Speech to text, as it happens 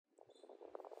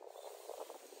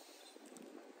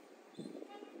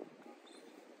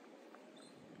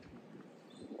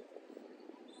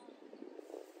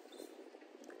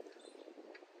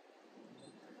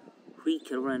free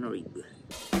Carolina rig.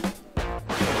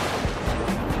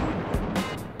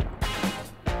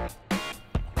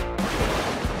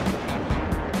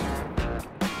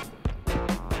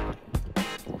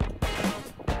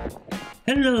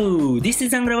 Hello, this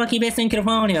is Angler Waki based in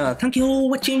California. Thank you for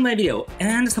watching my video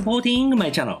and supporting my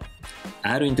channel.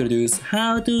 I'll introduce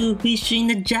how to fish in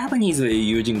the Japanese way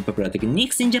using popular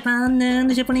techniques in Japan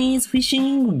and Japanese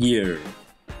fishing gear.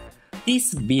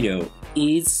 This video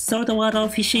is saltwater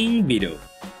fishing video.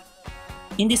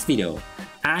 In this video,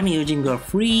 I'm using a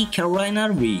free Carolina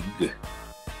rig.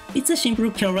 It's a simple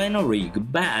Carolina rig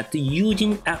but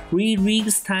using a free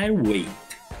rig style weight.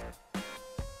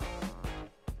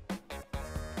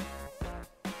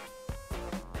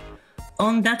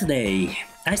 On that day,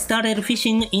 I started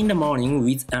fishing in the morning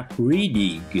with a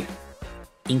free rig.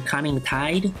 In coming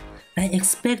tide, I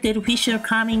expected fish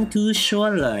coming to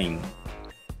shoreline,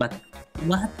 but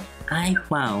what I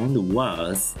found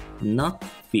was not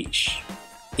fish.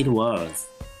 It was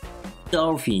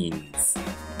dolphins.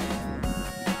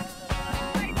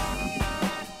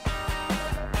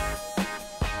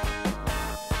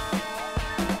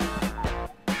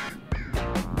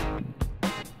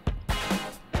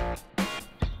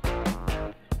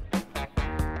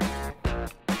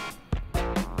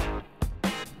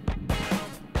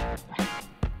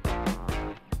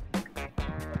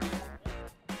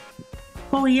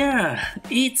 Oh yeah,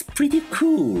 it's pretty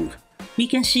cool. We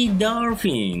can see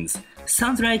dolphins.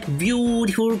 Sounds like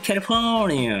beautiful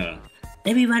California.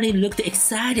 Everybody looked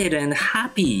excited and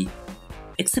happy,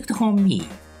 except for me.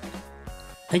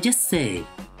 I just say,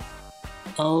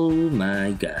 oh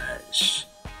my gosh,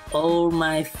 all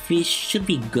my fish should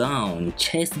be gone,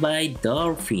 chased by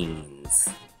dolphins.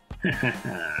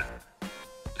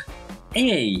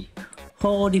 Anyway,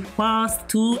 for the first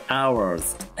 2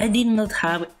 hours, I did not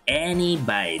have any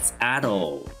bites at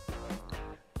all.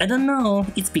 I don't know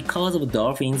if it's because of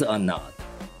dolphins or not,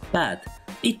 but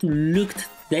it looked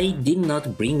they did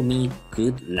not bring me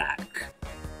good luck.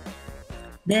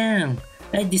 Then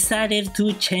I decided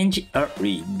to change a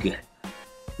rig.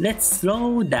 Let's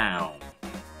slow down.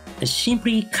 I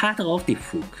simply cut off the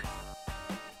hook,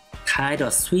 tied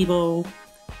a swivel,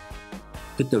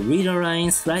 put the leader line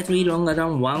slightly longer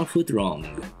than 1 foot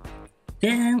long,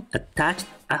 then attached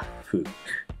a hook.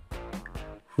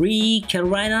 Free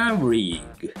Carolina rig.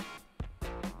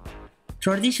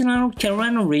 Traditional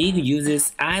Carolina rig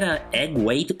uses either egg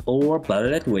weight or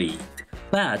bullet weight,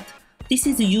 but this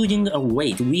is using a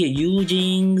weight we are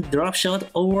using Dropshot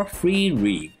or free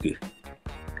rig.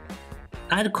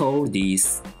 I'd call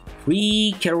this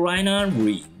Free Carolina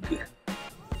rig.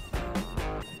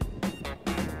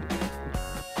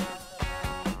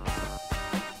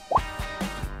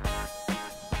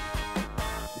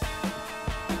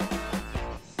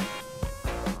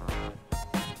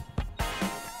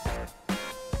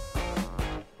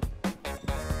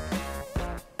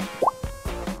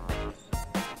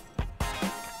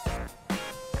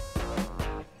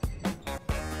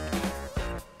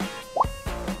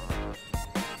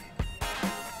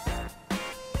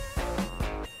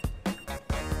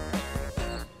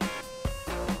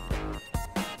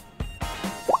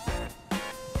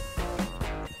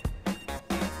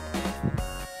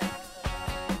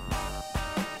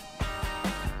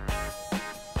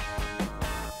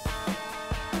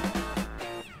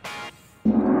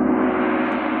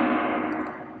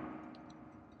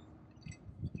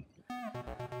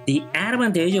 The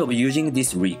advantage of using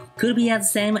this rig could be as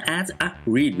same as a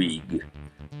free rig.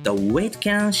 The weight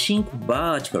can sink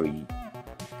vertically,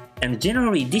 and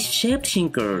generally these shaped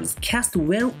sinkers cast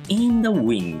well in the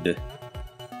wind.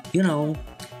 You know,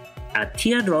 a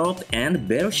teardrop and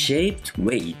bell-shaped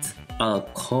weight are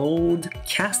called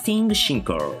casting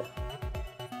sinker.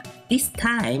 This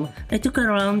time I took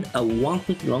around a 1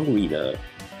 foot long leader,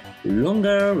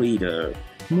 longer leader,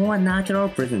 more natural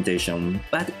presentation,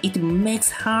 but it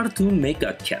makes hard to make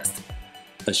a cast.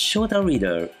 A shorter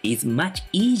leader is much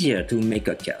easier to make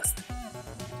a cast.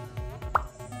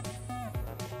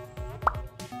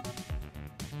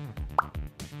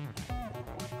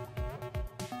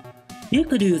 You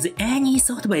could use any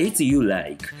sort of baits you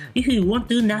like. If you want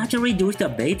to naturally drift a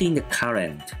bait in the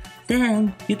current,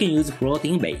 then you can use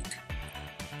floating bait.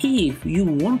 If you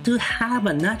want to have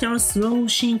a natural slow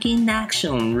sinking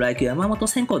action like Yamamoto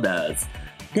Senko does,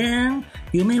 then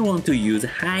you may want to use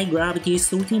high gravity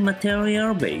floating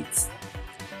material baits.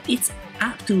 It's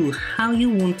up to how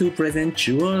you want to present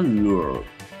your lure.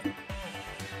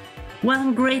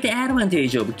 One great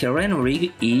advantage of Carolina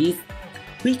rig is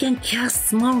we can cast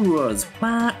small lures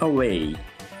far away.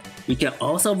 We can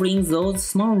also bring those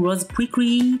small lures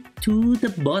quickly to the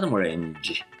bottom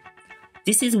range.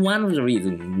 This is one of the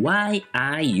reasons why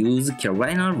I use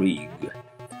Carolina rig.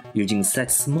 Using such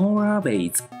smaller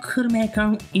baits could make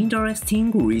an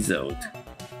interesting result.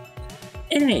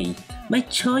 Anyway, my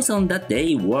choice on that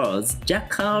day was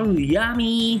Jackall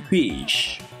Yammy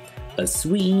Fish, a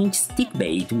swing stick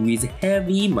bait with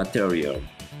heavy material,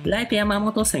 like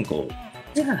Yamamoto Senko.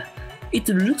 Yeah, it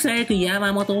looks like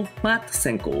Yamamoto Fat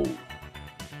Senko.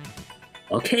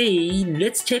 Okay,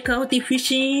 let's check out the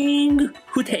fishing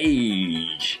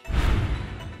footage.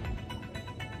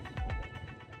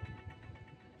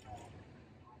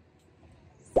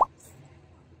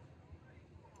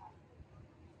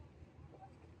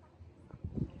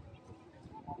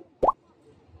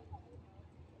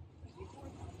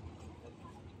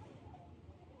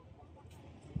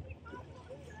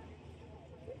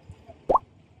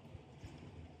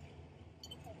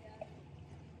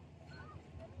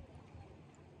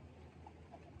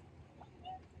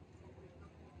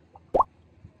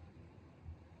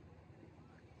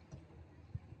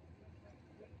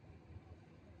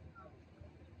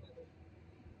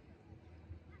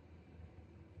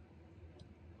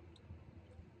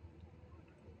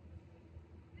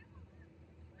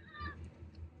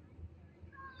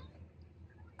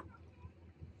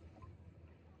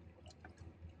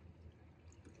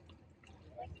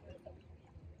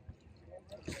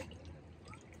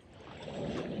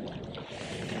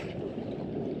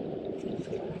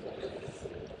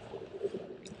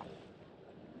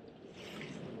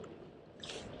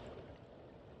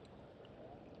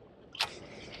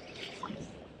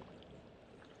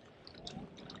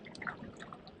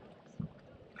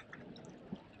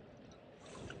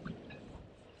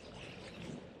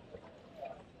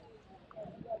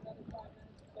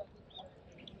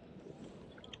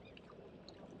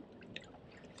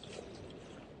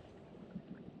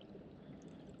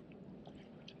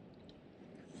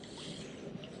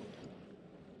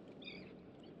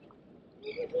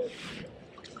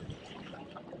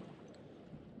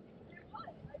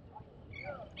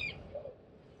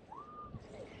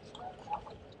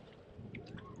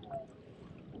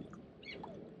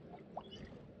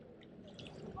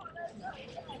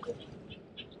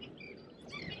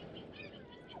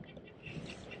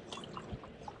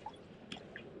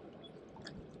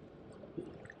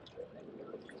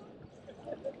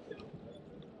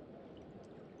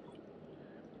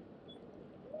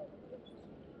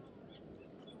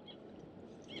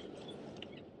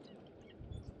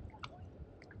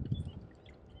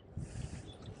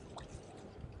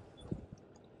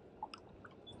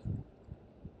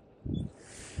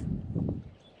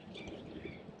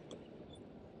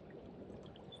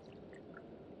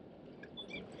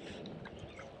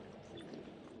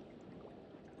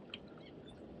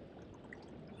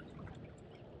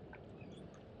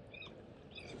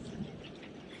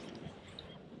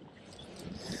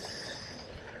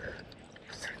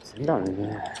だ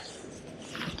ね。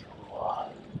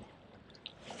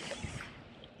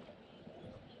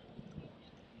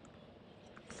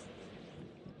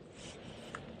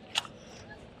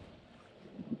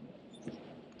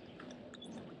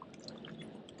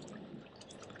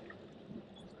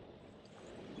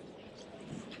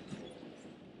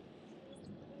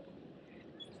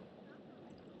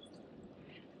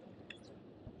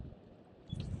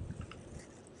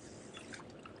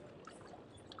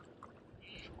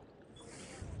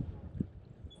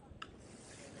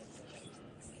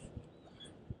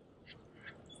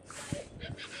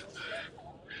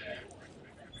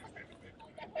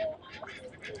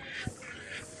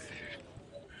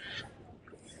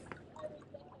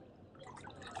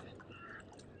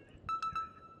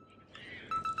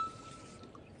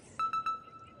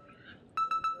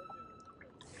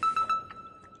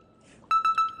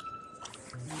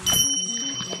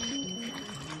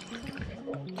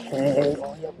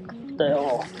やった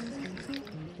よ。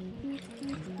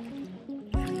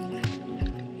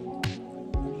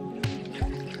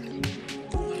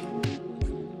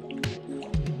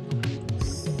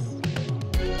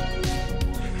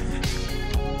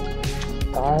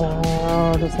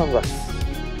3月。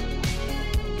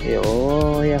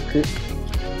ようやく、ク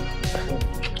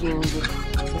ッキングし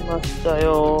ました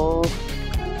よ。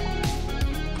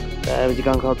だいぶ時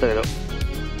間かかったけど。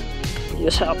よっ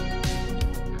しゃ。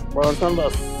バーサンバ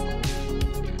ス。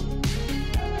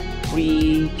フ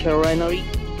リーキャロライナリー。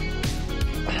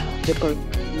ジャッカル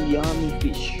ヤミーフ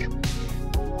ィッシュ。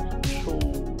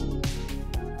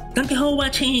Thank you for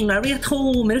watching.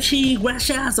 Arigato, merci,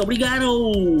 gracias,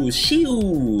 obrigado. See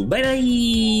you. Bye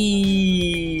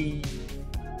bye.